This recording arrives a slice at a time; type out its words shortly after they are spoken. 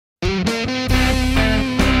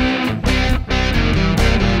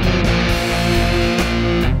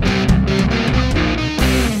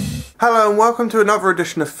Hello and welcome to another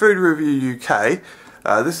edition of Food Review UK.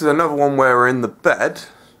 This is another one where we're in the bed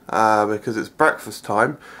because it's breakfast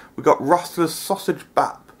time. We've got Rustlers sausage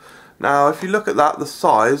bap. Now if you look at that, the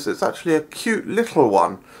size, it's actually a cute little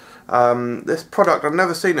one. This product, I've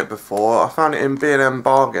never seen it before. I found it in B&M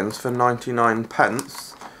Bargains for 99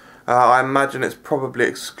 pence. I imagine it's probably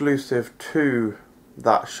exclusive to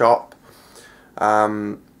that shop.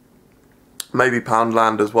 Maybe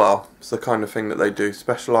Poundland as well. It's the kind of thing that they do.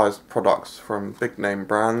 Specialised products from big name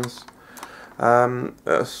brands at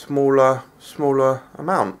a smaller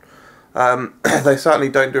amount. They certainly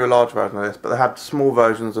don't do a large version of this, but they had small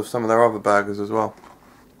versions of some of their other burgers as well.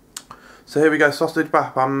 So here we go, sausage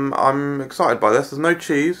bap. I'm excited by this. There's no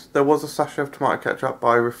cheese. There was a sachet of tomato ketchup, but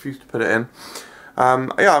I refused to put it in.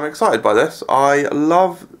 Yeah, I'm excited by this. I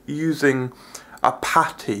love using a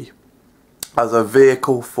patty as a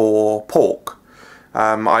vehicle for pork.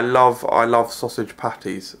 I love sausage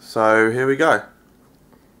patties. So here we go.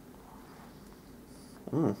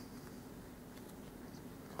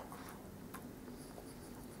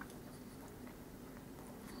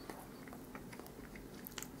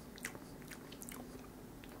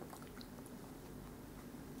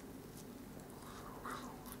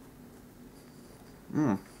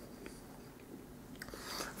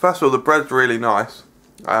 First of all, the bread's really nice.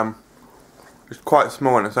 It's quite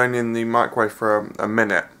small and it's only in the microwave for a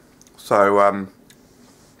minute, so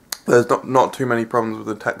there's not too many problems with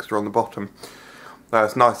the texture on the bottom.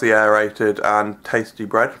 It's nicely aerated and tasty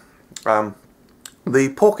bread.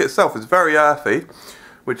 The pork itself is very earthy,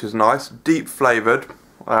 which is nice, deep flavoured,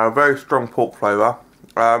 very strong pork flavour.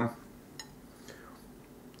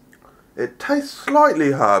 It tastes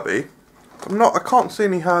slightly herby. I can't see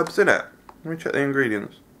any herbs in it. Let me check the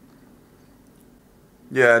ingredients.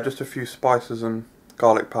 Yeah, just a few spices and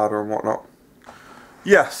garlic powder and whatnot.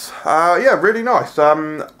 Yes, yeah, really nice.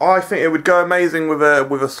 I think it would go amazing with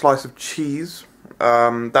a slice of cheese.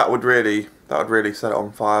 That would really set it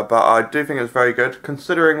on fire. But I do think it's very good,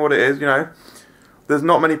 considering what it is. You know, there's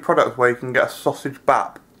not many products where you can get a sausage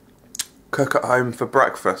bap, cook at home for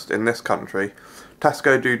breakfast in this country.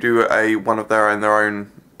 Tesco do one of their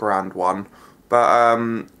own brand one, but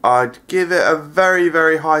I'd give it a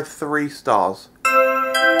very high 3 stars.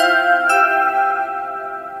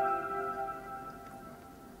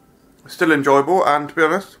 Still enjoyable, and to be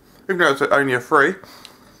honest, even though it's only a 3,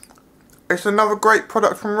 it's another great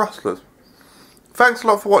product from Rustlers. Thanks a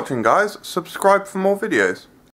lot for watching, guys. Subscribe for more videos.